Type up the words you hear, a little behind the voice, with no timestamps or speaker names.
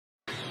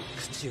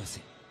し寄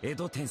せ江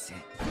戸転生。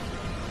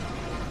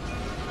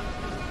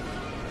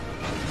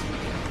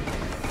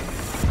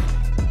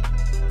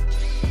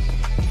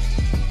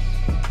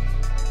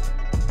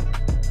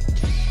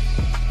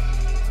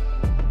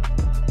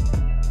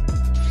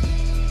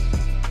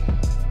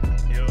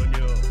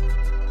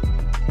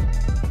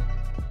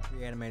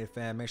Animated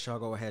fan, make sure y'all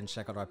go ahead and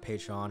check out our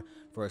Patreon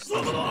for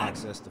exclusive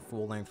access to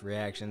full-length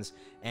reactions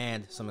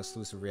and some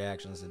exclusive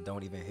reactions that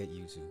don't even hit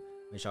YouTube.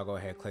 Make sure y'all go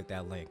ahead and click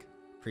that link.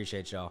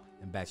 Appreciate y'all,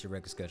 and back to your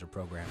regular scheduled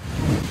program.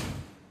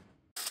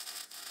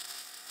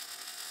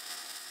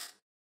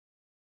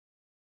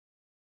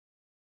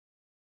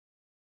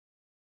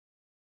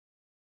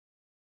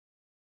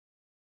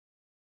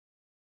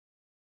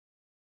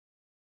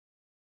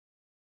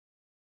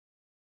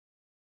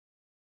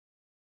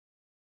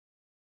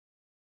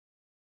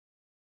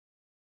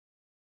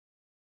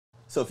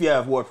 So if you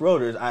have warped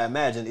rotors, I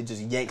imagine it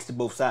just yanks to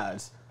both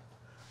sides.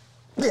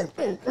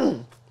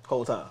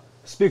 Whole time.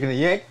 Speaking of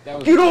yank,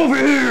 get over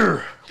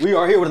here! We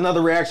are here with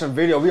another reaction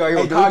video. We are here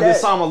with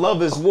Kaguya-sama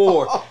Love is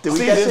War.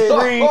 Season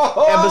 3,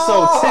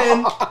 episode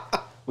 10.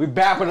 We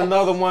back with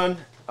another one.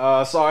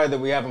 Sorry that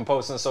we haven't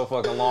posted in so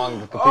fucking long.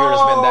 The computer's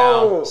been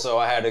down, so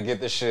I had to get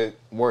this shit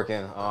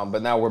working.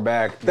 But now we're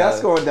back. That's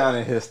going down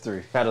in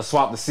history. Had to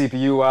swap the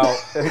CPU out.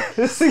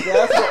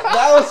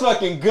 That was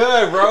fucking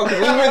good, bro. Cause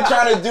we've been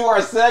trying to do our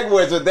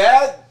segues with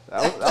that.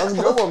 That was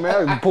a good one,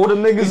 man. Pull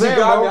them niggas in,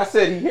 got bro. me. I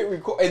said he hit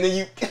record, and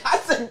then I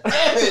said,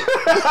 damn it.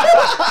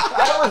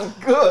 That was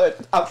good.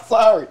 I'm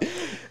sorry.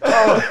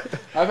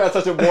 I've had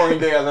such a boring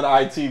day as an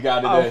IT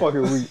guy today. I'm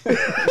fucking weak.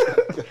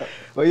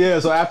 But yeah,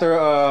 so after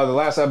the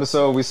last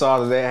episode, we saw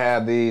that they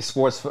had the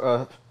sports,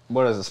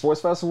 what is it, sports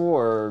festival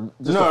or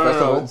just a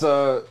festival? No, it's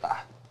a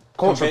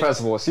cultural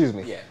festival, excuse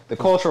me. Yeah. The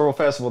cultural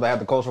festival, they had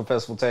the cultural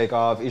festival take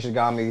off.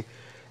 Ishigami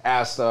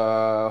asked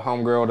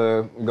homegirl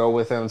to go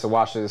with him to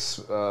watch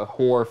this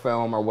horror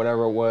film or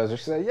whatever it was. And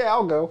she said, yeah,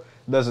 I'll go.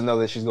 Doesn't know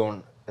that she's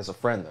going as a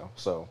friend though,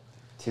 so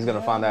he's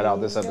gonna find that out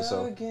this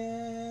episode.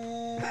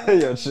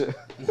 Yeah, shit.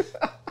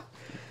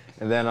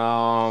 And then,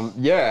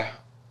 yeah.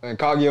 And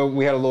Kaguya,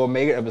 we had a little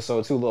maid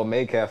episode too, little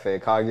maid cafe.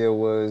 Kaguya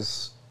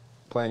was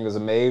playing as a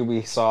maid.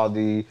 We saw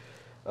the,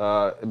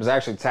 it was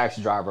actually a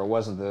taxi driver. It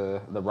wasn't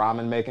the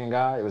ramen making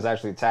guy. It was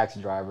actually a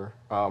taxi driver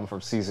from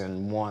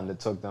season 1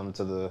 that took them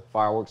to the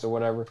fireworks or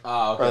whatever.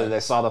 Oh, okay. Or they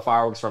saw the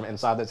fireworks from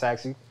inside the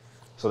taxi.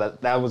 So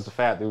that was the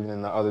fat dude,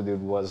 and the other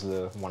dude was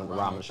the one of the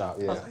ramen shop.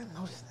 Yeah. I didn't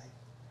know his name.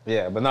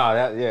 Yeah, but no,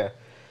 yeah.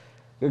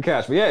 Good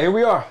catch. But yeah, here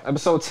we are,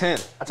 episode 10.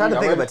 I tried to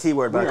think of a T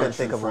word, but I couldn't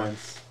think of one.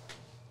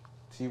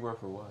 T word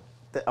for what?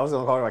 I was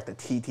gonna call her like the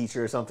tea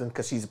teacher or something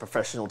because she's a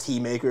professional tea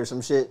maker or some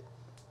shit.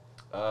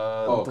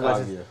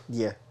 Kaguya.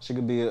 Yeah. She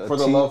could be a for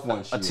the loved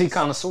one. A tea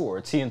connoisseur,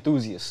 a tea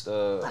enthusiast.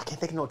 I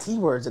can't think of no T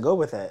words to go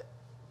with that.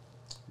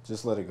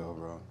 Just let it go,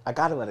 bro. I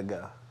gotta let it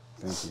go.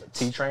 Thank you.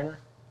 Tea trainer.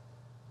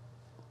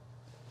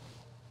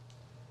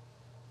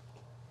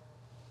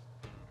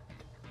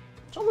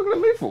 What you looking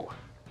at me for?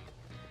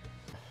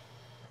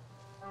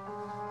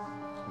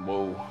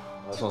 Whoa,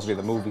 that's supposed to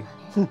be the movie.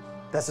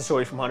 That's the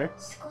shorty from Hunter.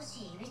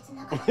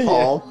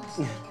 Palm.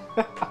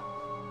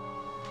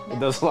 It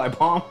does look like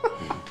Palm.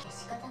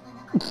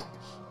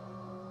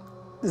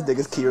 This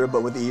nigga's Kira,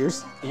 but with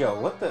ears. Yo,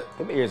 what the?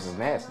 Them ears is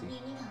nasty.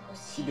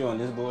 She doing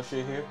this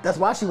bullshit here? That's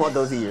why she want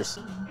those ears.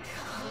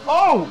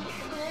 Oh!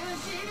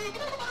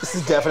 This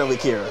is definitely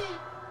Kira.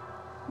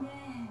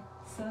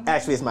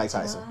 Actually, it's Mike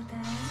Tyson.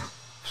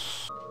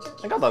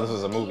 I thought this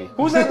was a movie.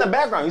 Who's that in the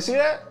background? You see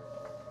that?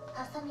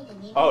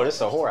 Oh, this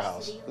is a horror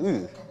house.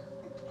 Ooh.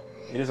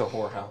 It is a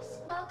whorehouse.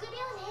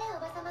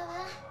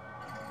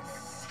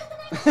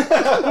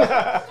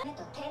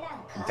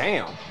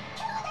 Damn.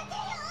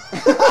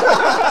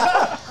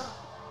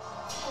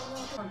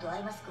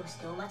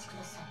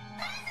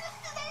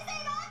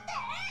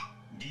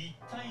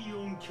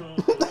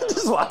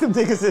 Just lock them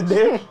niggas in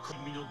there.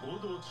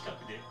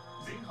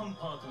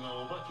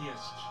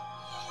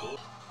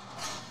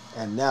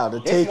 And now to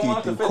take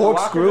you through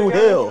Corkscrew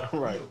Hill.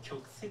 Right.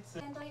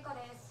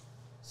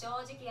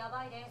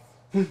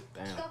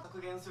 Damn.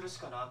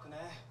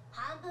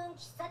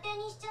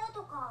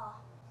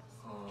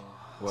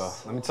 Well,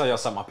 let me tell y'all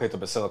something I picked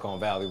up at Silicon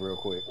Valley real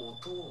quick.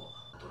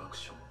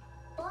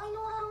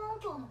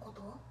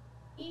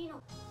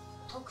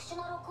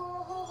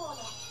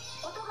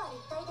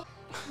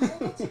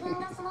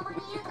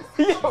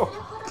 Yo,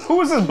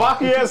 who is this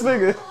Baki ass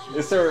nigga?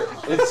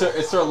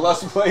 It's her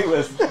lust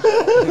playlist.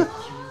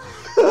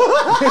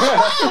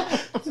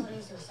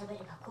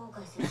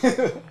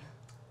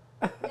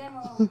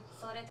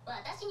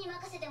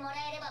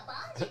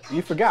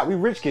 You forgot, we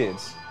rich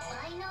kids.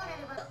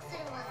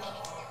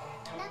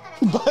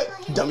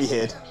 Dummy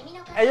head.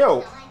 Hey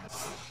yo.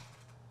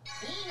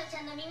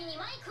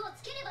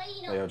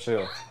 Hey yo,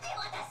 chill.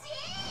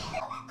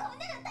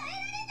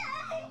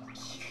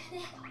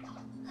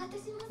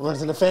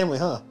 Runs in the family,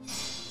 huh?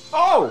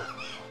 Oh!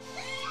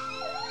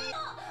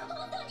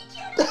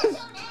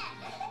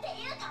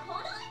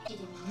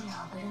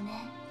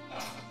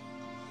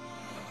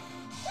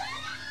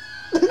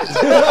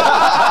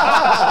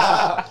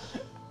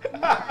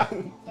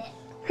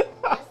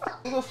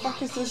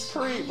 this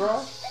treat,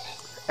 bro?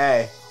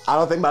 Hey, I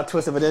don't think my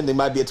twist of an ending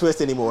might be a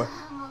twist anymore.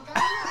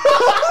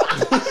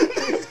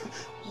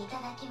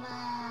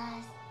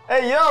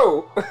 Hey,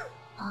 yo!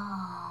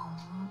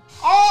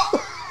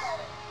 Oh!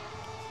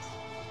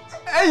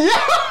 Hey, yo!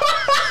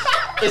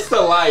 It's the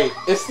light.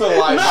 It's the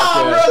light.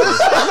 Nah, bro, this is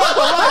not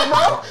the light,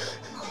 bro.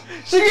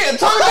 She getting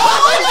turned on.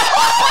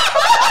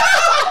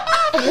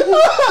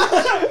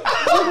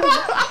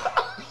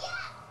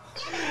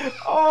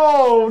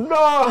 Oh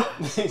no!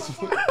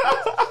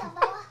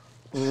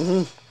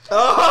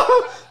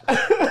 Oh.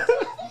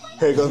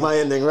 Here goes my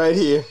ending right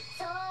here.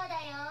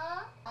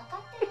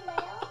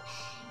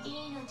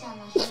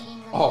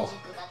 Oh.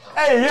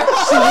 Hey, yo!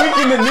 She weak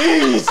in the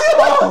knees.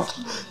 Oh.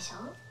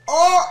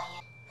 Oh.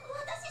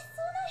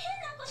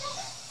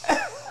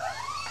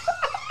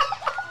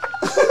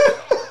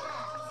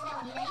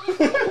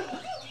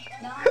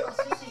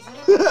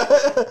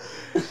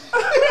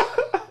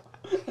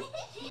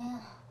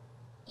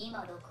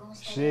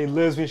 She ain't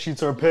lesbian, she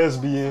turned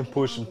lesbian,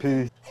 pushing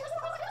P.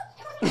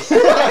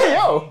 Hey,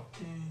 yo!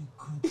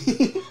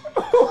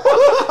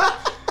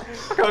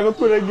 Can I go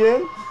through that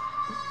again?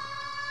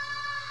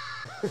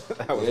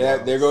 Yeah,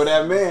 there go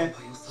that man.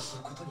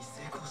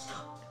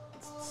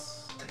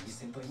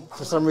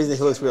 For some reason,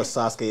 he looks real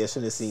Sasuke-ish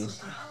in this scene.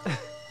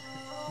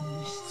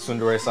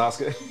 Tsundere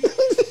Sasuke.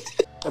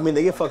 I mean,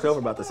 they get fucked over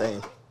about the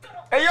same.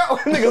 Hey, yo!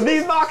 Nigga,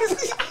 knees knocking.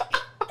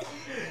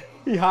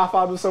 He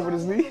high-fived himself with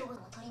his knee.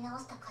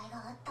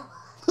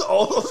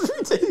 All those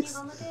retakes.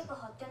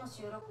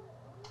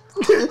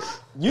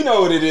 You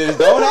know what it is.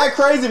 Don't act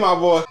crazy, my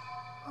boy.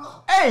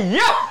 Hey,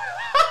 yo!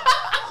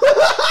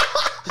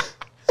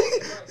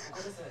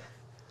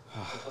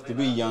 To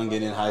be young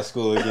and in high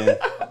school again.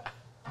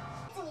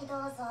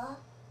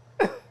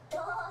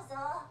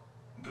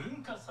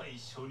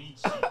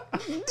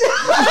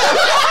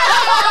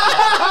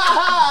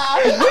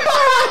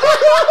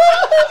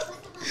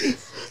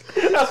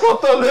 That's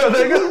what the little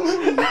nigga.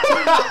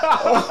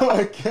 Oh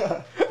my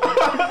god.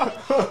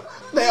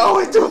 They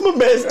always do him a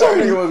man's That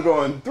dirty. nigga was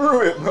going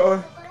through it,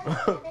 bro.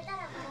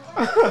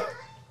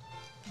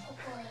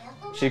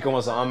 Chico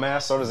wants to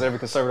unmask, so does every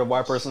conservative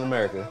white person in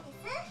America.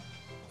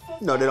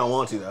 No, they don't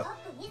want to, though.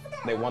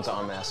 They want to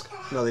unmask.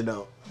 No, they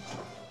don't.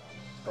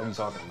 What are you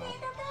talking about?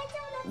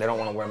 They don't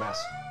want to wear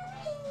masks.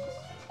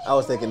 I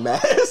was thinking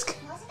mask.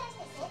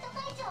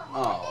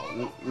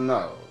 Oh,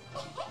 no.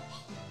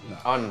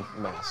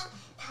 Unmask.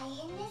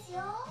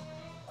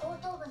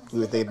 We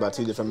were thinking about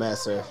two different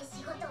masks, sir.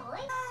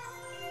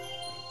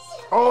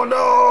 Oh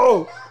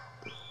no!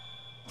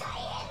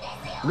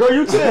 Girl,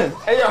 you 10.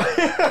 Hey, yo.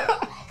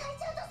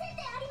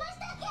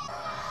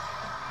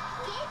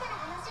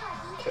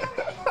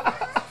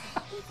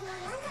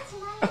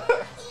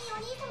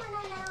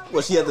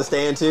 Was she at the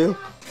stand, too?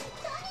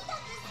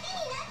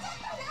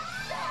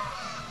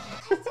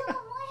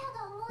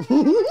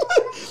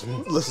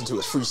 Listen to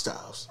his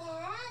freestyles.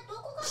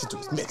 Listen to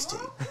his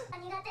mixtape.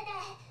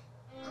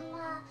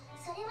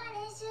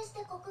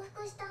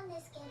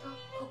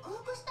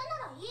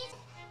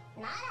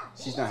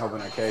 She's not helping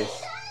her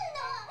case.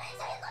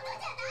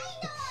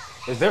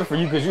 It's different for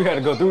you because you had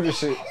to go through this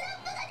shit.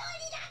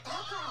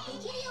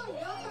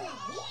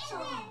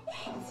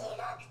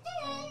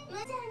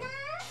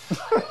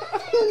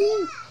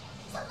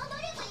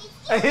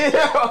 Hey,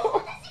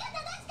 yo.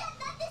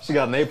 She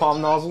got napalm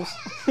nozzles.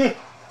 Oh,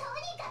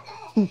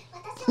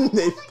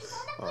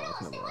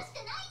 never mind.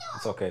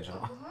 It's okay,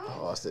 John. I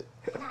lost it.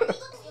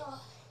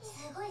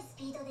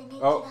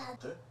 Oh.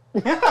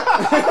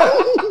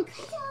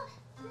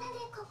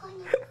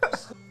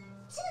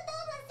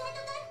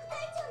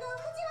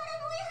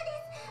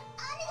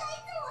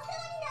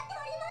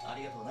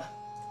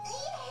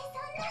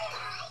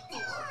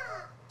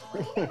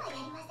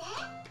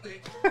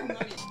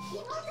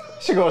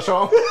 She gonna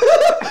show him.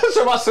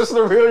 Show my sister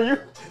the real you.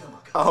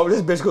 I hope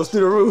this bitch goes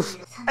through the roof.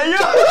 Hey, yo.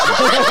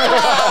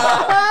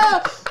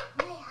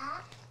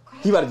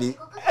 He about to be.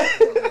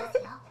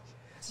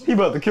 He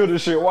about to kill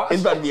this shit. Watch.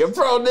 He's about to be a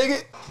pro,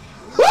 nigga.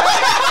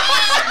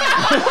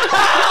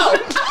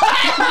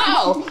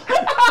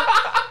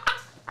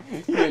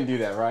 He didn't do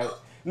that, right?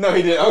 No,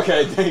 he didn't.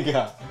 Okay, thank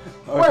God.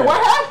 Okay. Wait,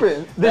 what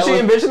happened? Did That she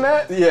was- envision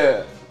that?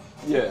 Yeah.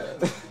 Yeah.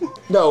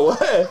 No,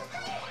 what?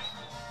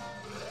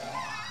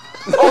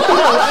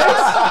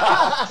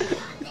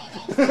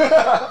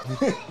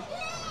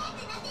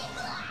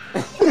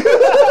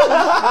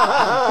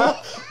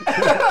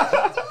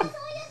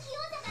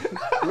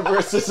 Look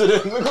where sister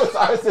did. Look what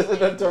our sister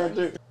done turned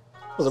to.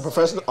 Was a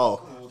professional?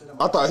 Oh,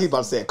 I thought he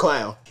about to say a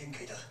clown.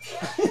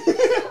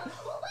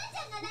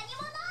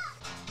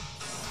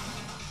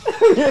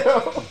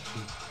 Yo.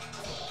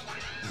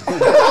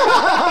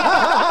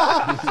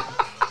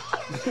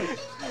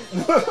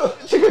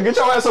 She could get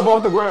your ass up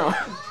off the ground.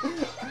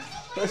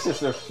 Her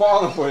sister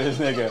falling for this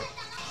nigga.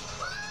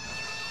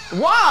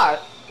 Why?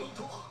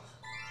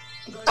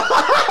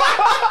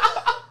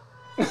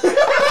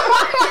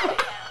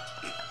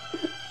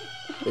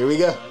 Here we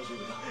go.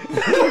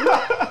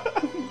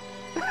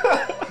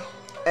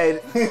 Hey,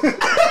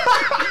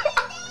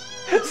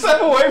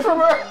 Step away from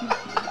her.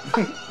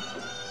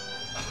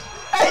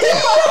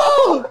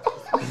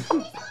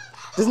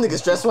 This nigga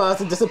stress wise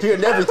and disappeared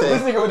and everything.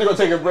 This nigga went to go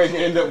take a break and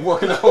end up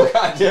working the whole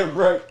goddamn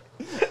break.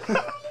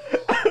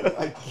 Oh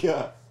my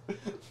God.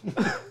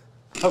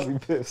 I'll be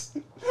pissed.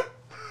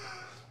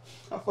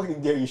 I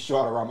fucking dare you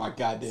short around my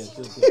goddamn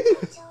sister.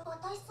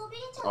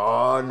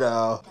 Oh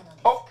no.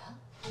 Oh.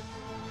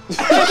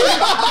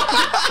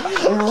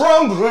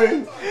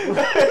 Rumbling.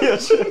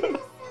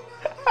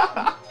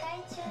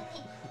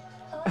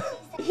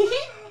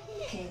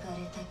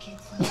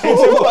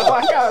 Oh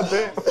my God,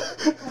 damn.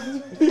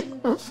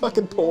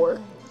 Fucking poor.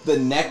 The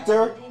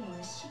nectar?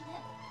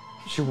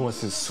 She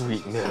wants his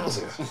sweet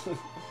nectar.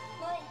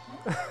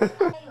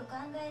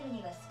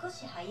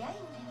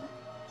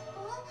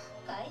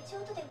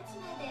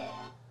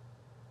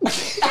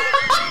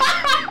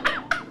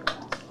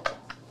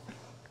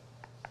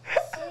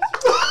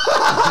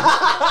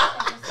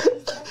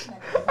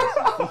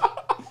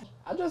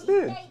 I just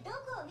did.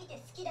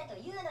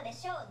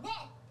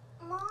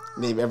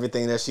 Name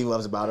everything that she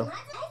loves about him.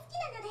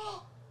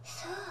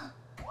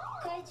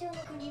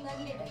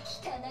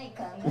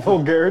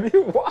 Vulgarity?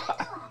 Why?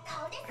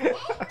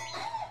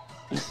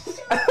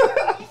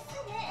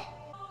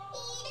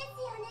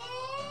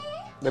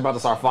 They're about to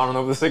start fawning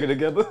over this nigga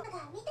together.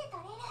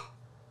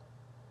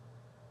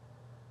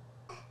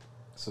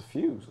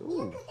 Suffuse.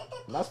 Ooh,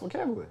 nice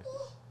vocabulary.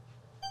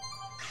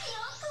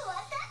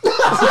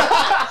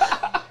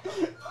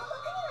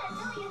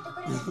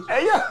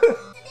 Hey, yeah.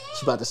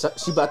 She about to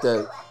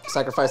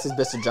sacrifice his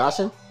bitch to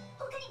Joshin.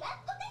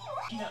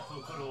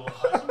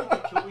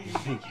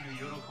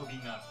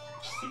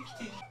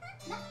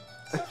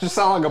 Just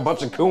sound like a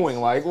bunch of cooing.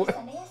 Like what?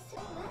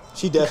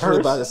 She definitely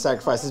about to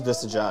sacrifice his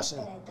bitch to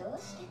Joshin.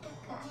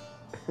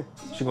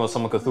 She gonna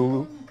summon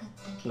Cthulhu?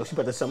 No, she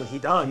about to summon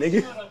Hidan,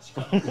 nigga.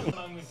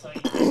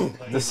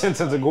 The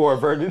sentence of gore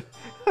averted.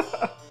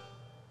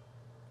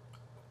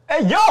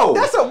 Hey, yo!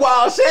 That's a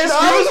wild shit,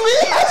 Excuse me?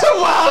 That's a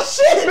wild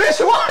shit!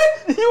 Bitch, what?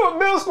 You in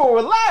middle school,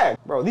 relax.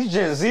 Bro, these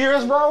Gen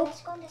Zers, bro.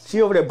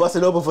 She over there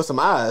busting open for some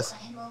eyes.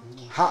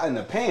 Hot in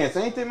the pants,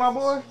 ain't it, my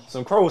boy?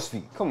 Some crow's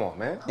feet. Come on,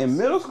 man. In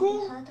middle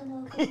school?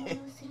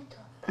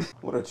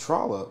 What a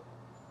trollop.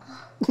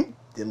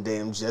 Them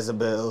damn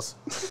Jezebels.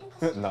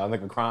 Nah,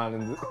 nigga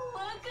crying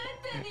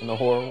in the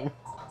horror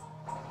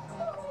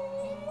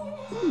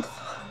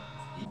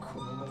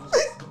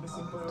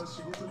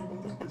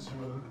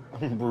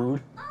room.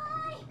 Brood.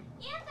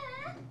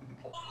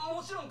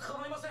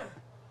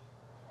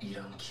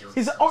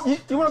 He's like, oh,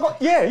 you wanna go?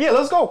 Yeah, yeah,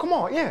 let's go. Come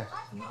on, yeah.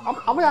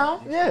 I'm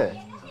down, yeah.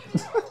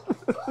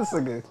 This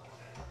nigga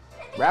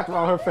wrapped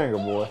around her finger,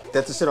 boy.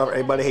 That's the shit off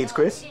Everybody Hates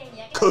Chris.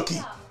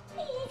 Cookie.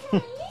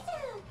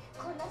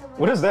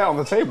 What is that on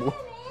the table?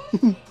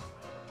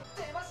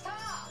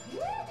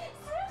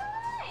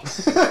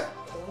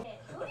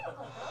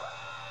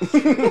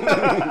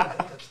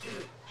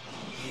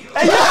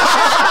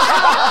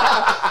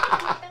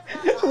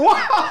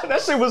 Wow,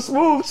 that shit was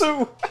smooth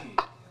too.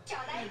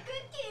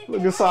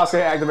 Look at Sasuke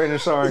activating the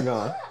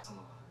Sharingan.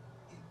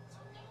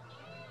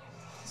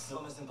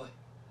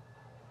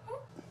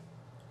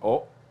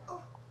 Oh.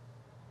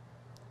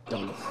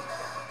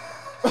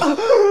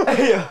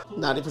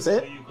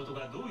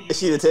 90%? Is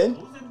she the 10?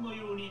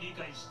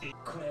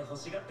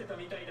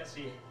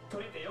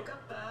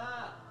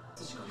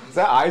 Is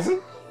that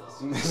Aizen?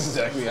 That's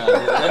exactly how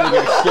it is. That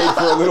nigga escaped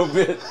for a little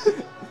bit.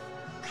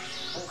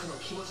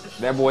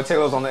 That boy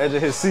Taylor's on the edge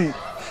of his seat.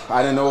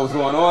 I didn't know what was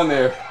going on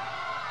there.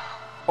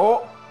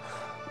 Oh.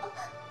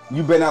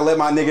 You better not let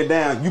my nigga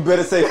down. You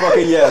better say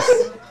fucking yes.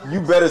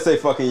 You better say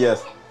fucking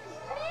yes.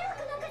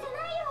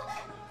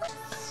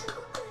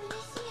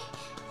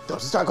 Don't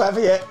you start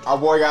clapping yet. Our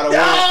boy got a win.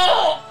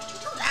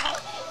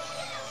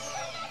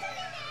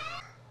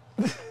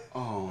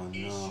 Oh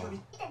no.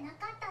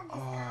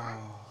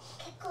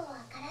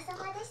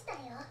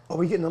 Are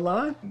we getting the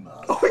line?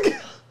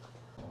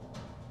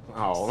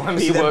 Oh, let me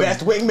Be see the what.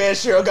 best wingman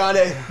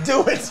Shirogane.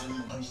 Do it.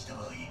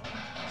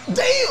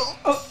 Damn.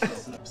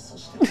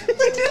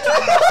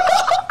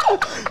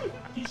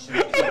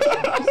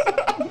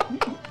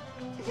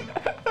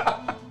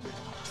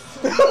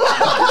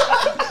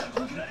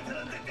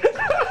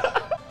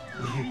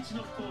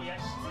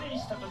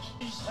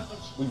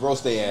 We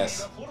roast their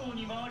ass.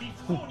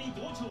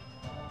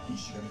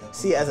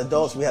 See, as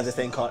adults, we have this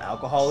thing called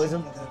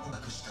alcoholism.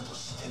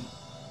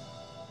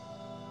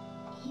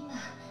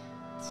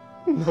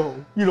 No,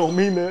 you don't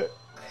mean that.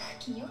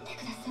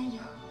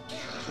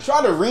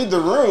 Try to read the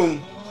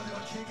room.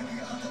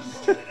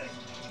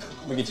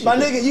 My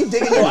nigga, you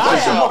digging your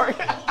eye out.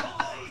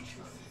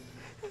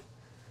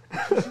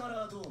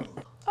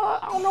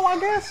 I don't know, I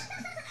guess.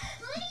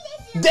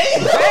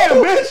 Damn.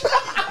 Damn, bitch.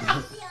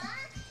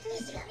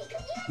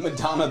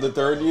 Madonna the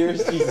third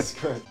years? Jesus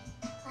Christ.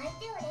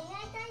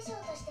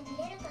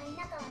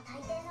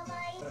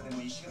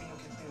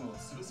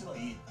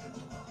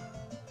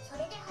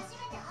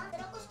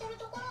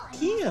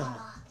 Yeah.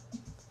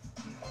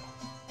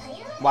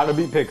 Why the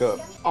beat pick up?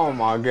 Oh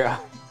my god.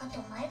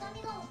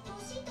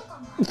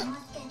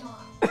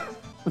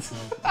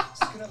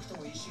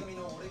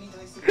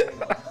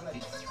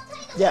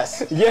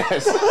 Yes.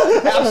 Yes,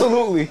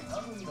 absolutely.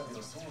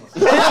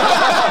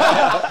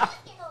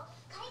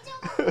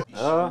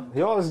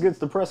 He always gets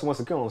depressed and wants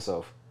to kill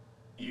himself.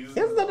 He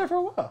hasn't done that for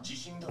a while.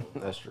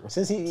 That's true.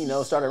 Since he,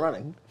 started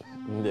running.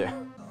 Yeah.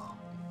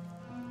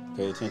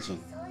 Pay attention.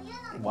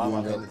 Why am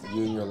I paying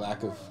You and your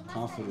lack of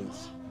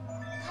confidence.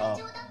 Oh,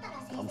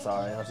 I'm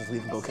sorry. I'll just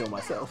leave and go kill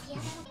myself.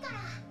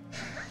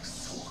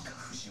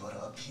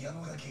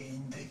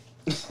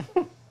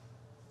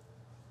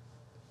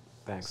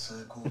 Thanks.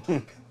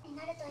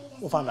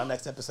 We'll find out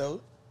next episode.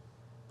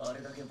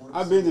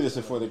 I've been through this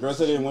before. The girls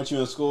that didn't want you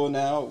in school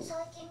now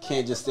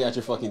can't just stay at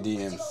your fucking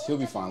DMs. He'll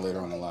be fine later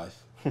on in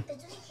life.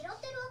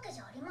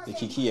 They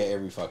kiki at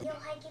every fucking.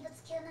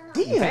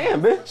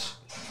 Damn, bitch.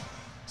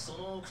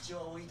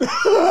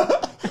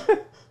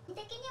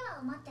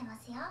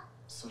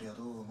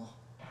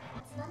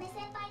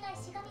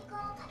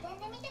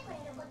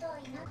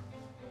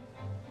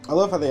 I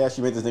love how they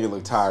actually made this nigga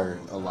look tired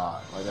a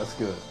lot. Like, that's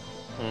good.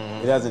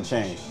 It hasn't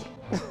changed.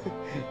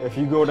 If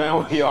you go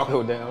down, we all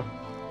go down.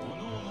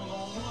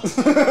 That's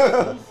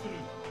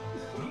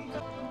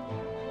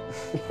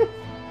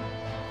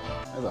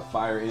a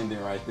fire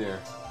ending right there.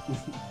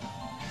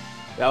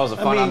 That was a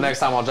fun out next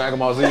time on Dragon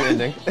Ball Z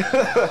ending.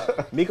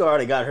 Miko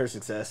already got her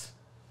success.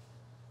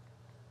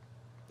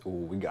 Ooh,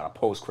 we got a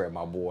post credit,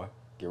 my boy.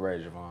 Get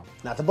ready, Javon.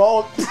 Not the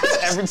ball.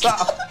 Every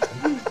time.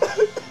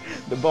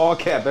 The ball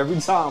cap every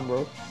time,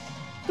 bro.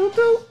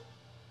 Doo-doo.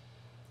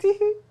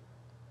 Tee-hee.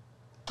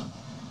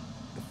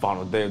 The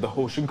final day of the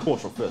Hoshin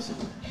Cultural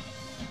Festival.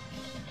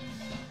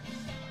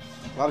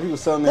 A lot of people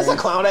selling That's a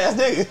clown ass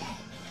nigga.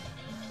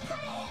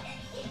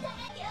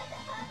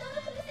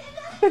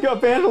 They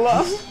got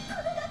vandalized.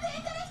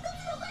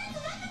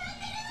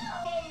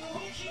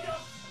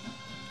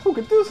 Who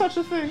could do such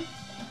a thing?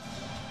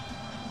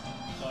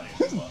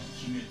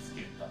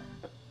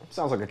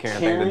 Sounds like a Karen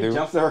thing to do.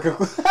 Jumps to her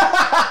conclusion.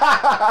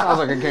 Sounds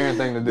like a Karen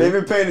thing to do. They've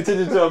been paying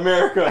attention to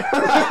America.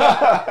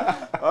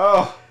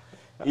 Oh.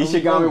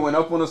 Ishigami went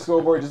up on the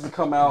scoreboard just to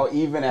come out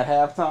even at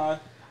halftime.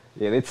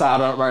 Yeah, they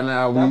tied up right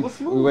now.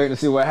 We waiting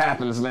to see what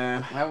happens,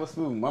 man. That was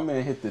smooth. My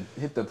man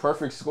hit the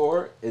perfect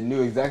score and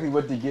knew exactly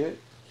what to get.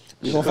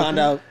 We gonna find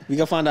out. We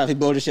gonna find out if he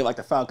built this shit like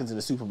the Falcons in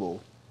the Super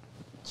Bowl.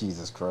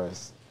 Jesus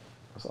Christ.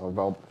 That's how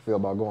I feel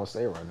about going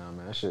state right now,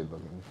 man. That shit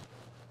looking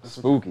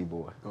spooky,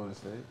 boy. Golden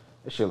State.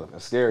 This shit looking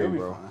scary,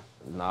 bro. Fine.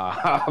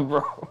 Nah,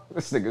 bro.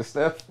 This nigga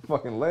Steph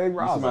fucking leg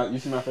rising. You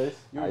see my face?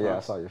 Yeah, I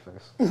saw your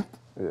face. Yeah.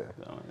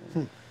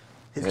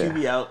 His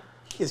QB out.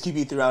 His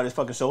QB threw out his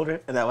fucking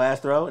shoulder in that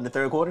last throw in the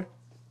third quarter.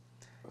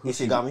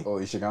 Ishigami. Oh,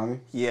 Ishigami?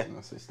 Yeah.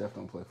 I say Steph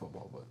don't play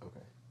football, but okay.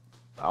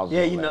 I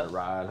was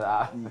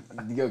ride.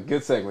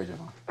 Good segue,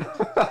 Javon.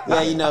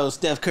 Yeah,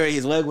 Steph Curry,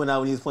 his leg went out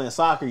when he was playing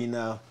soccer,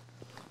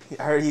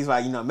 I heard he's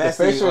like, The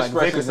messy. facial like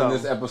expressions in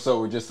this episode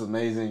were just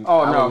amazing.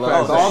 Oh, no,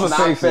 facts. All the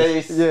snot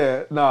faces. face.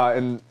 Yeah, nah,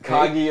 and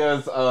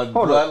Kaguya's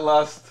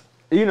bloodlust.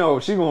 You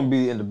know, she gonna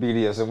be into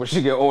BDSM when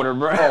she get older,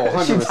 bro. Oh,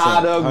 100%. She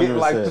tied up, getting 100%.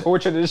 like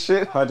tortured and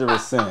shit.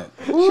 100%.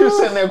 She was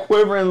sitting there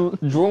quivering,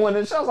 drooling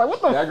and shit. I was like,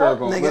 what the That girl fuck?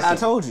 gonna Nigga, listen. I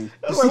told you.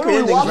 The Like, secret what are we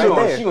ending's watching right on?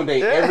 there. She gonna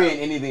date every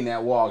and anything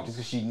that walk just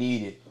because she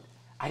needed.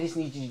 I just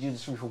need you to do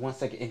this for me for 1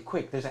 second. And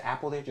quick, there's an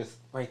apple there, just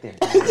right there.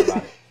 Don't worry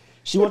about it.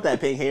 She want that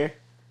pink hair.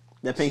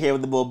 That pink hair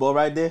with the bow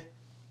right there.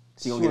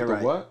 She gonna get it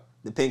right. What?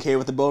 The pink hair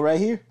with the bow right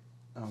here.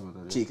 I don't know what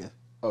that is. Chica.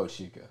 Oh,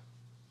 Chica.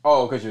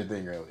 Oh, because your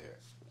thing earlier.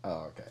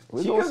 Oh, okay.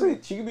 We She gonna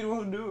could be the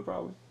one who do it,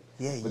 probably.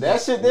 Yeah, But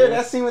that shit there,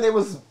 that scene when they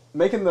was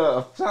making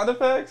the sound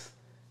effects,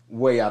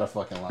 way out of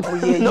fucking line. Oh,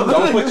 yeah,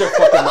 Don't put your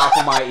fucking mouth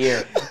on my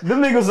ear.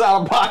 Them niggas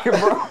out of pocket,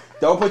 bro.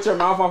 Don't put your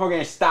mouth on my fucking ear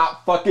and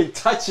stop fucking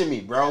touching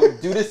me, bro.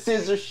 Do the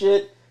scissor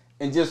shit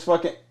and just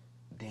fucking...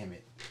 Damn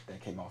it.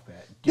 That came off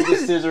bad. Do the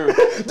scissor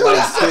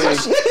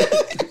thing.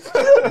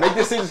 Make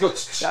the scissors go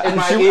in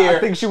my ear. I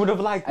think she would have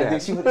liked that. I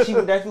think she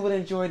would definitely would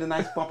enjoy the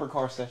nice bumper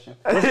car session.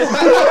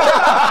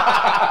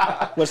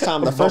 What's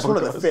time? The first one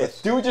or the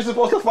fifth? Do what you're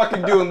supposed to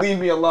fucking do and leave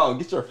me alone.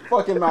 Get your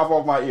fucking mouth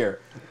off my ear.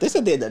 They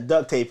said they had to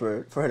duct tape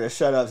her for her to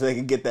shut up so they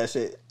could get that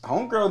shit.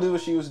 Homegirl knew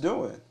what she was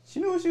doing.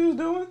 She knew what she was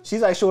doing.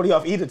 She's like Shorty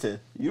off Edenton.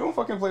 You don't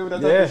fucking play with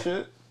that type of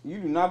shit. You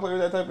do not play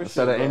with that type of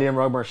Instead shit. of Indian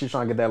rug burn, she's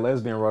trying to get that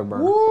lesbian rug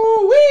burn.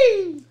 Woo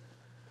wee!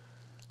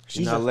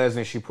 She's not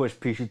lesbian, she pushed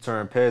P, she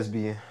turned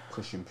lesbian.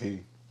 Pushing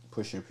P.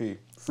 Pushing P.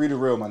 Free the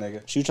real, my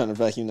nigga. She was trying to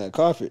vacuum that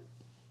carpet.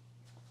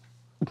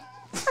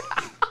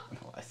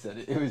 I said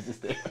it. It was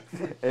just there.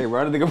 Hey,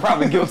 bro, the nigga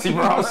probably guilty,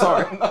 bro. I'm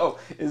sorry. No,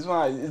 it's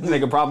fine. It's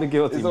Nigga probably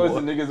guilty, It's always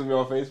boy. the niggas who be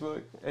on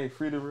Facebook. Hey,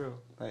 free the real.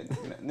 Like,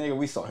 nigga,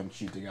 we saw him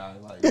shoot the guy.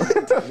 Like,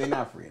 they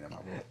not freeing him, my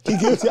boy. He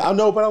guilty. I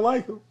know, but I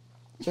like him.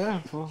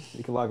 Yeah, well,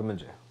 you can lock him in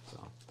jail. So.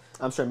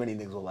 I'm sure many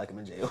niggas will like him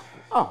in jail.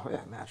 Oh,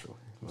 yeah, naturally.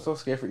 I'm so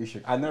scared for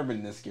Ishigami. I've never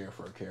been this scared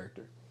for a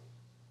character.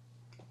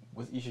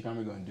 What's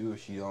Ishigami gonna do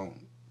if she don't?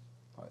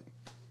 Like,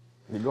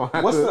 You're gonna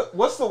have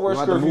what's the worst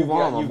have to girl move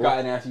on, my you've boy.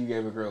 gotten after you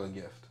gave a girl a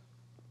gift?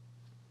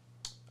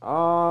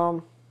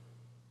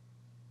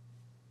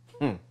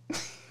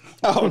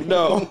 Oh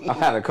no. I've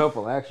had a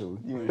couple actually.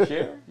 You want to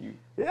share?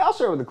 Yeah, I'll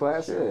share with the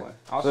class. Yeah,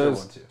 I'll share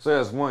one too. So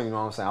there's one, you know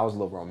what I'm saying? I was a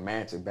little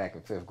romantic back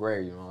in 5th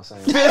grade, you know what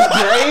I'm saying? 5th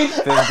grade?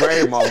 5th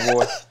grade, my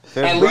boy.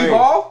 At Lee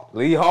Hall?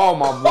 Lee Hall,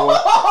 my boy.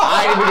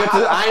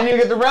 I ain't even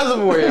get the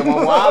reservoir yet, my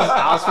boy.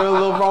 I was feeling a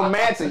little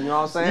romantic, you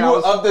know what I'm saying? You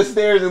were up the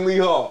stairs in Lee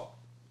Hall.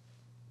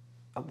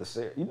 Up the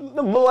stairs? The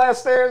little ass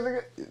stairs,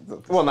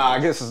 nigga? Well, nah, I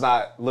guess it's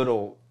not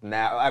little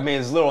now. I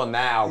mean, it's little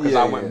now because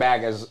I went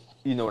back as,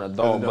 you know, an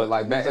adult, but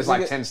like back, it's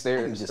like 10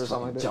 stairs or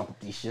something like that. Jump up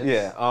these shits.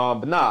 Yeah,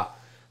 but nah.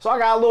 So I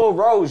got a little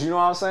rose, you know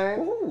what I'm saying?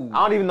 Ooh.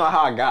 I don't even know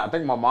how I got it. I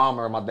think my mom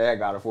or my dad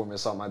got it for me or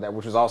something like that,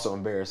 which was also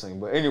embarrassing.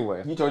 But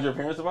anyway. You told your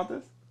parents about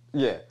this?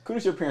 Yeah.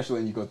 Kudos your parents for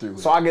letting you go through with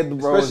So I get the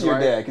rose, especially your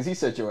dad, because he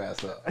set your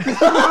ass up. So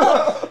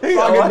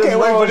I get this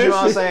rose, you know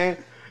what I'm saying?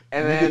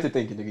 And you then get to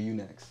thinking, nigga, you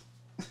next.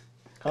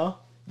 Huh?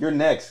 You're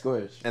next. Go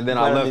ahead. And then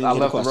I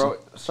left the rose.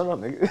 Shut up,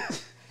 nigga.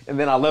 And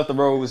then I left the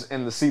rose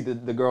in the seat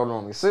that the girl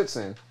normally sits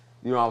in.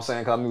 You know what I'm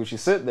saying? Because I knew she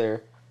sit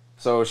there.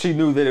 So she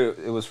knew that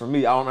it was for me.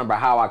 I don't remember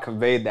how I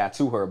conveyed that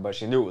to her, but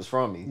she knew it was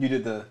from me. You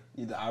did the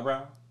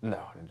eyebrow? No.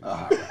 I didn't do the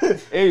eyebrow.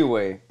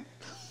 Anyway,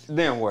 it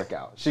didn't work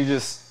out. She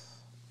just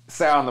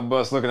sat on the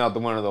bus looking out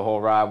the window the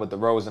whole ride with the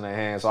rose in her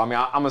hand. So, I mean,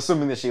 I'm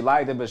assuming that she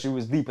liked it, but she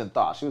was deep in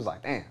thought. She was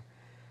like, damn,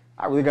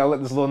 I really got to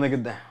let this little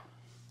nigga down.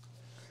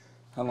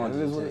 How long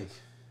did it take?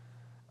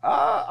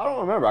 I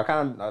don't remember.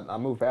 I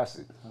moved past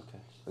it. Okay.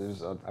 It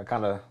was, I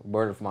kind of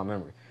blurred it from my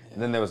memory. Yeah.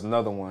 And then there was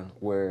another one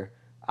where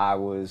I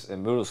was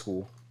in middle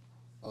school.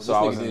 Oh, so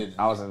I was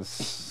in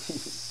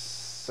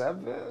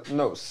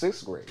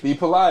 6th grade. Be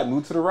polite,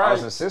 move to the right. I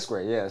was in 6th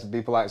grade, yes.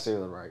 Be polite, stay to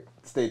the right.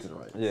 Stay to the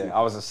right. Yeah,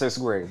 I was in 6th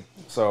grade.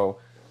 So,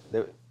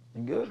 you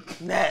good?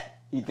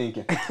 Nat. He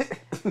thinking.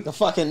 The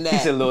fucking Nat.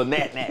 He's a little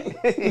Nat.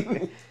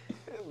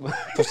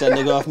 Push that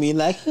nigga off me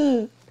like,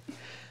 huh.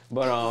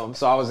 But,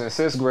 so I was in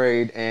 6th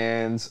grade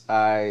and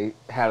I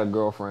had a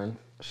girlfriend.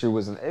 She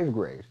was in 8th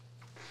grade.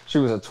 She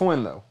was a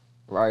twin though,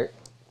 right?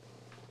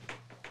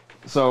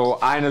 So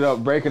I ended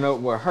up breaking up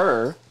with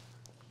her.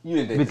 You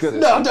didn't because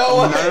no.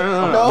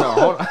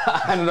 Hold on.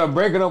 I ended up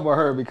breaking up with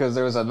her because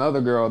there was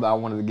another girl that I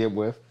wanted to get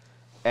with,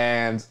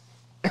 and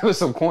it was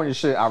some corny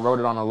shit. I wrote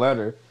it on a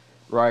letter,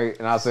 right?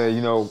 And I said,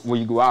 you know, will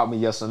you go out with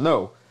me, yes or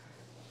no?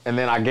 And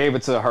then I gave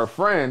it to her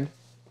friend.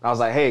 I was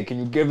like, hey, can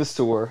you give this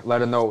to her?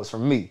 Let her know it was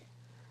from me.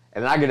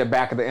 And then I get it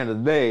back at the end of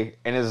the day,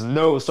 and it's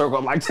no circle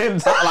like 10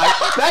 times.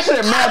 Like, that shit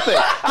is mad thick.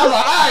 I was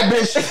like, all right,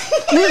 bitch,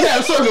 you just had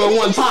a circle at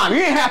one time. You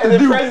didn't have to do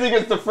it. And the crazy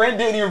because the friend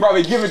didn't even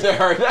probably give it to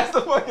her. That's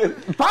the fucking...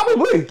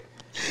 Probably.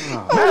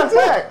 Matter of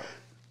fact,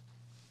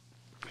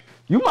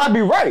 you might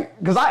be right.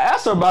 Because I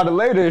asked her about it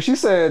later, and she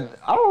said,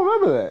 I don't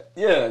remember that.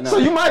 Yeah, no. So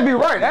you might be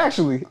right,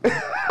 actually.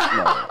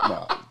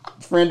 No.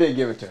 Friend didn't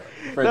give it to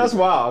her. That's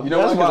wild. You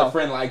know why? Because a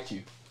friend liked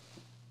you.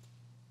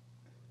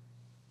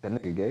 That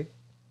nigga gay?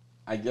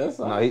 I guess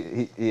so. No,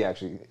 he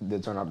actually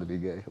did turn out to be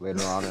gay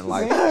later on in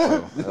life.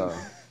 So,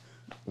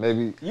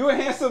 maybe. You a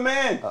handsome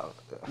man.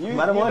 You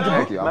might have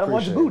wanted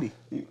your booty.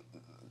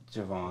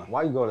 Javon.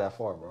 Why you go that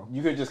far, bro?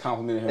 You could just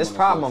compliment him. It's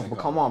problem.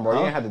 Come on, bro. You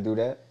didn't have to do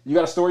that. You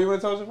got a story you want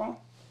to tell Javon?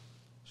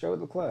 Share with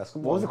the class.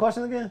 Come on. What was the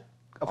question again?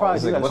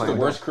 What's the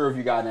worst curve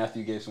you gotten after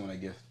you gave someone a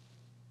gift?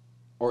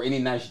 Or any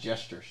nice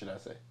gesture, should I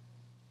say?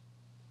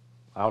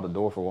 Out the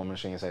door for a woman,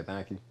 she didn't say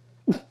thank you.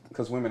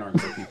 Because women aren't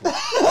good people.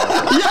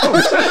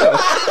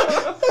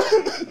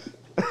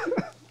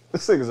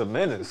 This nigga's a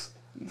menace.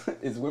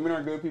 Is women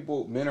are good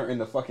people, men are in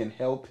the fucking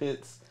hell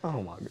pits.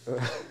 Oh my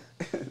god.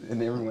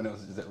 And everyone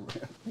else is just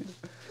everywhere.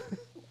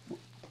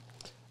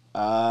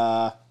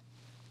 I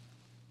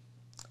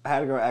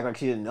had a girl act like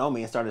she didn't know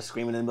me and started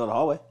screaming in the middle of the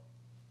hallway.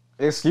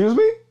 Excuse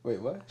me?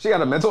 Wait, what? She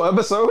got a mental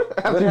episode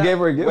after you gave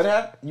her a gift? What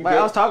happened?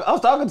 I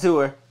was talking to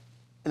her in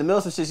the middle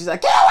of some shit. She's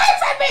like, get away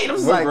from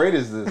me! What grade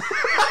is this?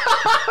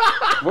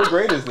 What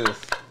grade is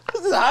this?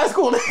 This is high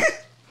school,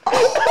 nigga.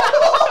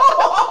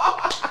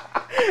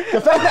 The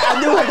fact that I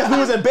knew her because we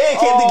was in bed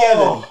came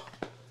together.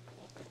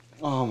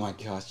 Oh my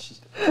gosh.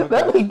 Okay.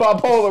 That was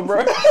bipolar,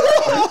 bro.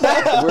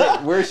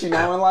 Where is she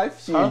now in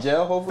life? She in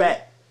jail, hopefully?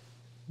 Fat.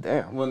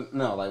 Damn. Well,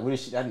 no, like, what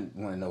is she? I didn't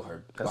want to know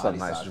her That's body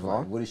nice, size.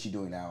 Javon. What is she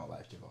doing now in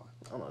life, Javon?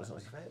 I don't know. That's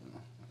what she's fat.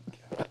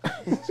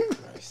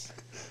 Christ.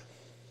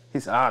 He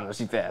said, I don't know.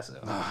 She fast.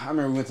 I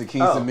remember we went to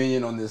King's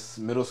Dominion on this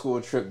middle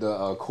school trip.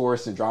 The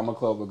chorus and drama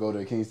club would go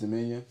to King's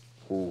Dominion.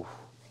 Ooh.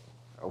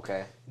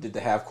 Okay. Did the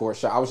half court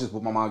shot. I was just,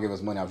 my mom gave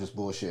us money. I was just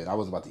bullshit. I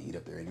was about to eat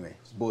up there anyway. It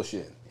was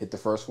bullshit. Hit the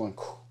first one.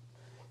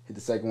 Hit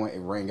the second one. It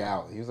rang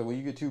out. He was like, well,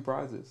 you get 2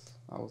 prizes.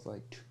 I was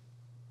like,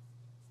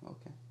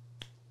 okay.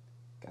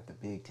 Got the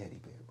big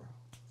teddy bear, bro.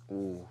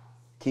 Ooh.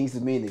 King's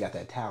Dominion, they got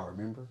that tower,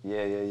 remember?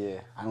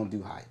 Yeah. I don't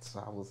do heights.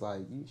 So I was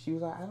like, she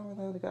was like, I don't really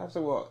know the guy. I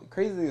said, well,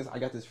 crazy thing is, I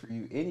got this for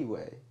you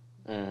anyway.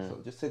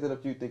 So just take that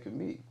up to you, think of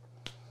me.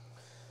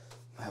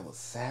 That was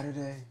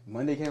Saturday.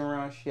 Monday came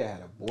around, she had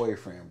a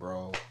boyfriend,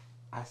 bro.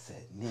 I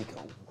said, nigga,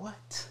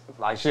 what?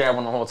 Like she had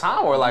one the whole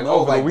time, or like no,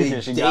 over like the weekend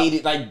they she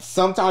dated, got... like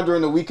sometime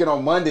during the weekend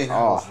on Monday, and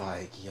I was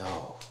like,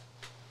 yo.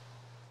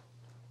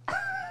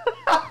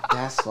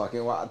 That's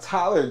fucking wild.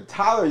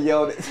 Tyler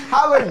yelled,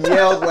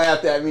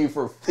 laughed at me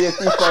for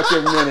 50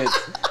 fucking minutes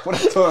when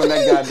I told him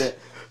that goddamn.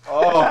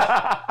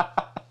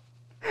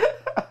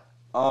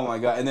 Oh my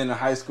god! And then in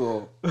high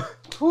school,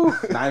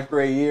 9th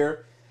grade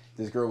year,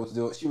 this girl was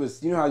doing. She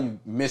was, you know how you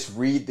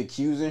misread the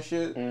cues and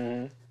shit.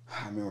 Mm-hmm.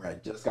 I remember I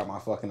just got my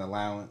fucking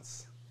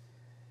allowance.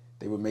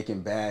 They were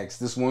making bags.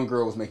 This one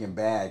girl was making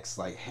bags.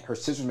 Like her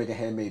sister was making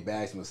handmade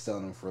bags and was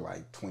selling them for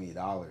like $20.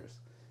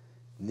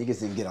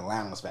 Niggas didn't get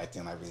allowance back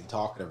then, like really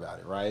talking about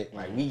it, right?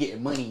 Like we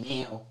getting money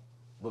now.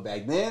 But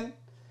back then,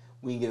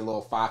 we can get a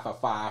little 5 for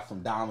 $5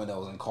 from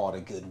Domino's and call it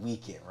a good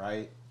weekend,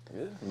 right?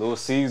 Yeah. Little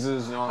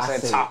Caesars, you know what I'm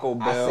saying? Taco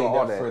Bell,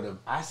 all that.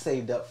 I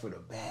saved up for the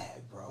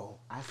bag, bro.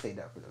 I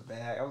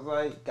was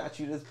like, got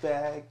you this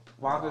bag,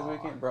 Wild this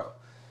weekend, bro.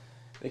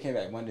 They came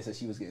back Monday, said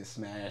she was getting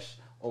smashed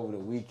over the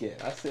weekend.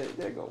 I said,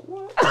 nigga,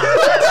 what?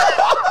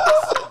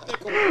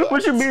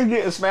 What you mean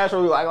getting smashed?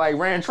 Or like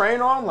ran train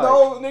on? Like,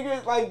 no,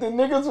 nigga, like the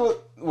niggas was,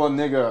 well,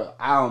 nigga,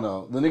 I don't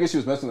know. The nigga she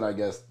was messing with, I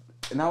guess.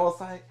 And I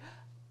was like,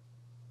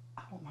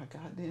 I want my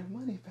goddamn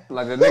money back.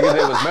 Like the nigga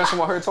that was messing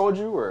with her told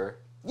you, or?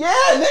 Yeah,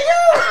 nigga!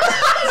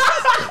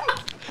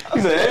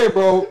 He said, hey,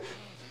 bro.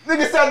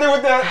 Nigga sat there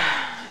with that.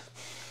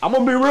 I'm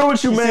gonna be real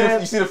with you, man.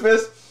 You see the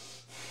fist?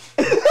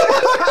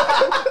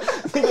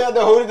 Nigga had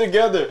to hold it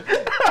together.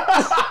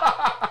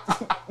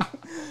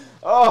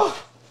 Oh.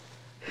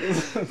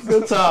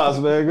 Good times,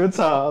 man. Good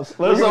times.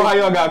 Let us know how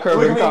y'all got curved.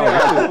 Look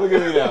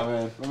at me now,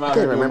 man. I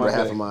can't remember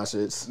half of my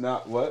shits.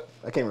 Not what?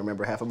 I can't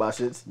remember half of my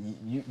shits.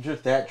 You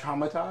just that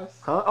traumatized?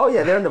 Huh? Oh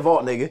yeah, they're in the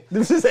vault, nigga.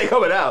 This shit ain't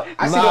coming out.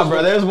 Nah,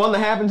 bro. There's one that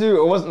happened to you.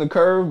 It wasn't the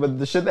curve, but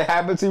the shit that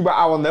happened to you. But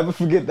I will never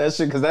forget that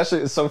shit because that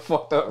shit is so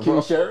fucked up. Can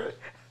you share it?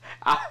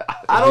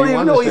 I don't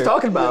even know what he's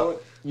talking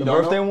about. The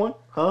birthday one?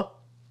 Huh?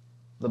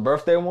 The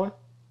birthday one?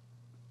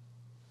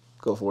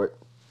 Go for it.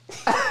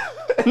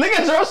 Nigga,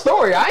 it's your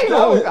story. I ain't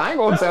gonna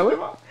tell it.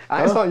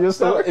 I ain't telling your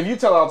story. If you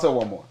tell it, I'll tell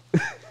one more.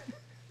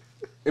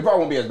 It probably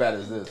won't be as bad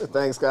as this.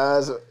 Thanks,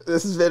 guys.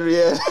 This is been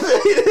reanimated.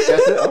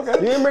 That's it? Okay.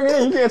 You didn't bring it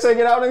in. You can't take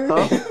it out,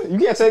 nigga. Huh? You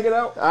can't take it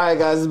out. All right,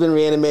 guys. It's been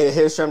reanimated.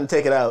 Here's trying to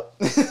take it out.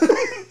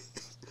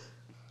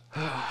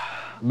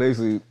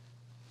 Basically,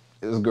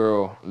 this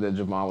girl that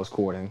Javon was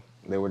courting,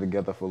 they were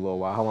together for a little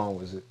while. How long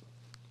was it?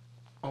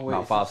 Oh, wait,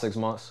 about 5-6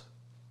 months.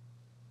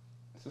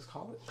 Is this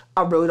college?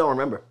 I really don't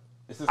remember.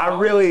 I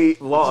really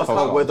lost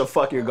where the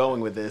fuck you're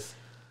going with this.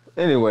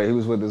 Anyway, he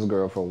was with this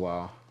girl for a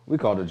while. We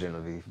called her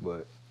Genevieve,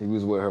 but he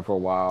was with her for a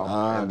while.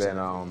 And then,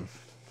 and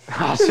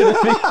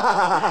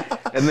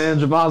then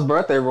Javon's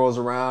birthday rolls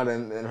around,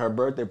 and her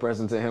birthday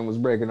present to him was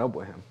breaking up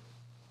with him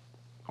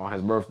on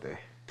his birthday.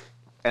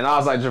 And I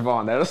was like,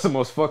 Javon, that is the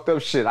most fucked up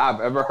shit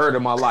I've ever heard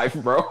in my life,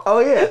 bro.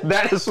 Oh, yeah.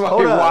 That is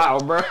fucking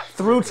wild, bro.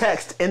 Through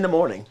text in the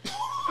morning.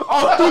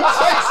 Oh, through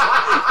text?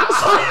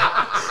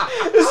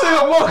 This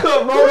nigga woke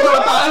up, bro.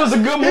 I thought it was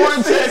a good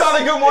morning text. He thought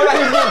a good morning.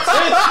 He was getting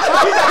tits.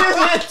 He thought he was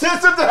getting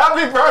tits with the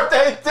happy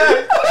birthday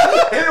text.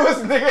 And it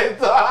was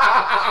nigga.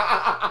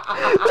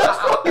 That's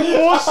fucking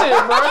bullshit,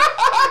 bro.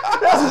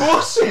 That's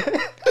bullshit.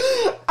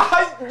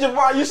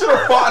 Javon, you should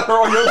have fought her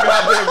on your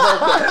goddamn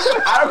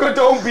birthday. I don't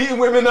condone beating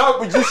women up,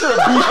 but you should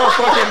have beat her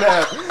fucking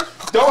ass.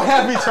 Don't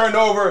have me turned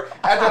over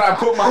after I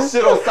put my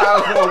shit on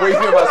silent phone wake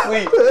me in my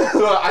sleep.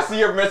 So I see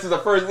your message the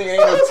first thing,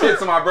 ain't no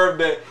tits on my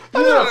birthday.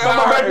 You should have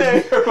fought my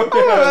birthday.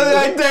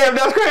 Like, damn,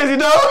 that's crazy,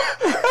 dog.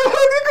 That's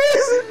fucking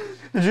crazy.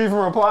 Did you even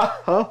reply?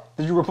 Huh?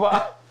 Did you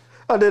reply?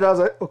 I did. I was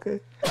like,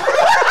 okay.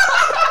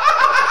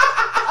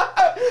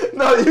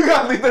 No, you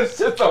gotta leave them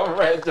shits on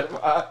red,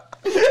 Javon.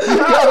 You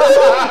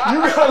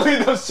gotta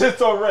leave those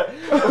shits on red.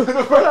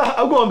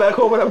 I'm going back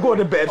home and I'm going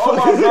to bed. On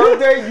my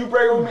birthday, you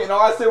break with me and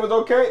all I said was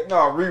okay?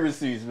 No,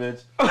 re-receipts,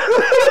 bitch.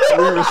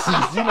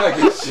 Re-receipts. You not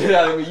getting shit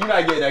out of me. You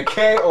not getting a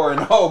K or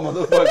an O,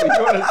 motherfucker.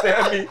 You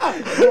understand me?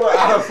 You are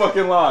out of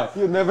fucking line.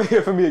 You'll never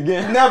hear from me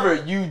again. Never.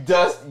 You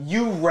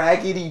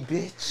raggedy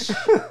bitch.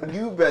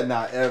 You bet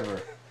not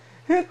ever.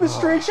 Hit the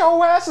street,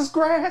 your ass is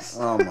grass.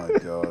 Oh my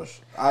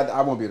gosh.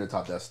 I won't be able to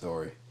top that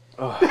story.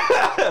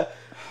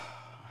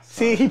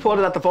 See, he pulled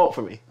it out the vault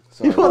for me.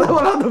 Sorry. He pulled it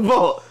out the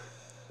vault.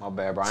 My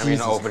bad, bro. I mean,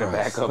 open it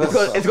back up.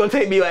 It's gonna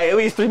take me like at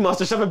least 3 months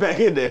to shove it back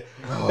in there.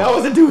 That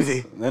was a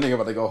doozy. That nigga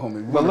about to go home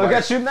and but look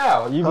at you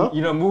now.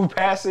 You know, moved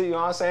past it. You know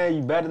what I'm saying?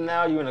 You better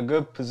now. You in a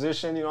good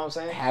position. You know what I'm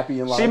saying?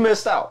 Happy in life. She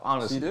missed out,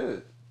 honestly. She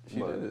did. She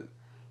did.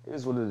 It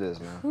is what it is,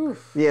 man.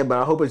 Yeah, but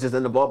I hope it's just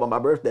in the vault by my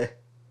birthday.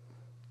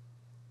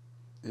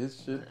 It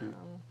should be.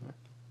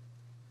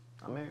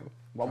 I mean,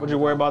 why would you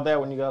worry about that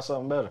when you got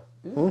something better?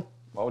 Yeah.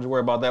 Why would you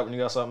worry about that when you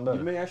got something better?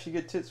 You may actually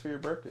get tits for your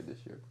birthday this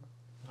year.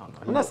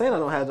 I'm not saying I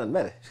don't have nothing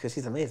better, because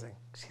she's amazing.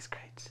 She's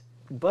great.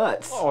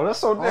 But that's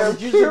so damn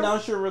did you just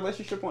announce your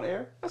relationship on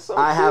air? So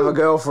I have a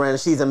girlfriend.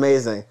 She's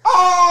amazing.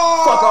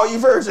 Oh! Fuck all you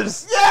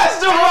virgins.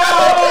 Yes, Javon!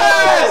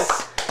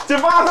 Yes!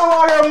 Javon's no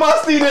longer a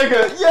musty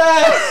nigga.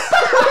 Yes!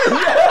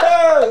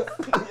 Yes!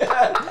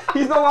 Yes!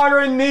 He's no longer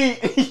a neat.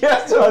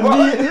 Yes,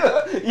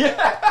 Javon.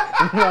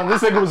 Yeah. No,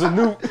 this nigga was a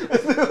newt.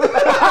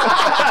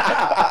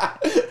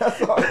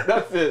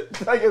 That's it.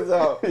 Take us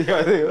out.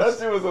 That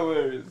shit was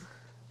hilarious.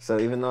 So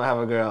even though I have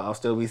a girl, I'll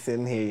still be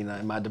sitting here, you know,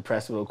 in my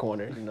depressed little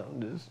corner, you know,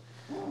 just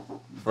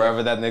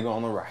forever that nigga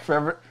on the right.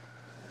 forever.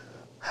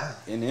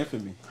 In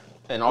infamy.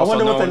 And I also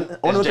wonder known what the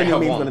as new meme's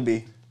J-Hub gonna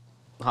be.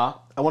 Huh?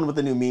 I wonder what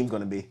the new meme's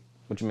gonna be.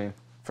 What you mean?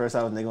 First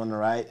I was nigga on the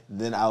right,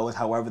 then I was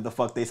however the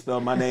fuck they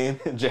spelled my name.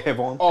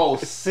 J-Hub. Oh,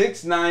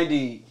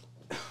 690.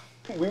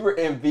 We were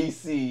in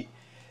VC,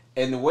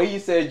 and the way you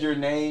said your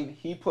name,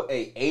 he put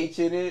a H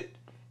in it,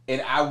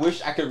 and I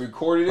wish I could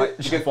recorded it.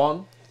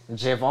 Javon?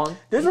 Javon?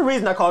 There's a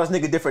reason I call this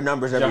nigga different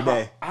numbers every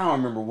day. I don't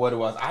remember what it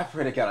was. I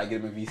pray to God I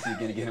get him in VC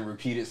again and get him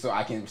repeated so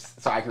I can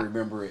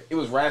remember it. It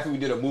was right after we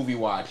did a movie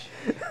watch.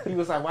 He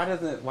was like, why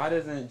doesn't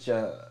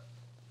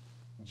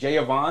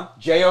Jayavon?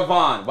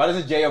 Why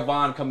doesn't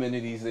Jayavon come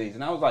into these things?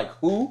 And I was like,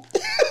 who?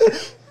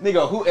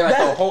 Nigga, who? And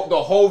like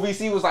the whole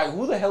VC was like,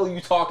 who the hell are you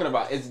talking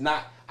about? It's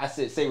not. I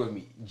said, say it with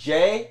me,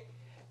 J,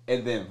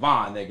 and then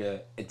Von,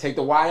 nigga, and take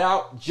the Y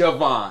out,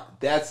 Javon.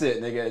 That's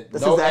it, nigga.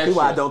 That's no exactly extras.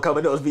 why I don't come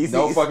in those VCs.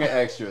 No fucking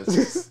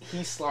extras.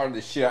 He slaughtered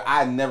the shit.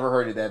 I never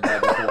heard it that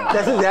bad before.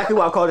 That's exactly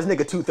why I call this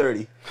nigga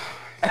 230.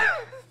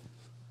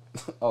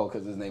 Oh,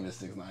 because his name is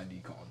 690.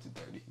 You call him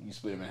 230. You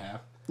split him in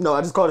half. No,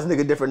 I just call this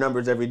nigga different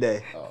numbers every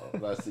day. Oh,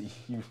 let's see.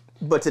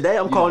 But today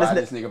I'm calling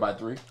this nigga by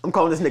 3. I'm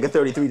calling this nigga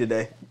 33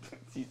 today.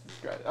 Jesus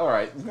Christ. All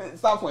right,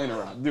 stop playing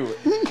around. Do it.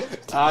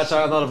 All right,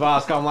 y'all know the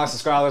vibes. Comment, like,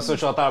 subscribe. Let's see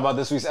what y'all thought about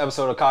this week's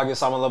episode of Kaguya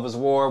Sama Lovers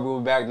War. We'll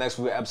be back next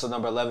week with episode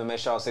number 11. Make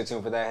sure y'all stay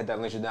tuned for that. Hit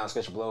that link down in the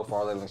description below for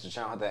all the links to the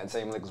channel. Hit that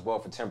same link as well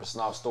for 10%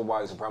 off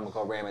store-wise and promo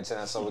code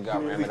RAM10. So we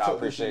got RAM, and I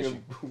appreciate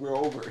you. We're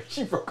over.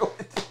 She broke up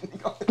with the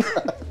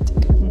nigga.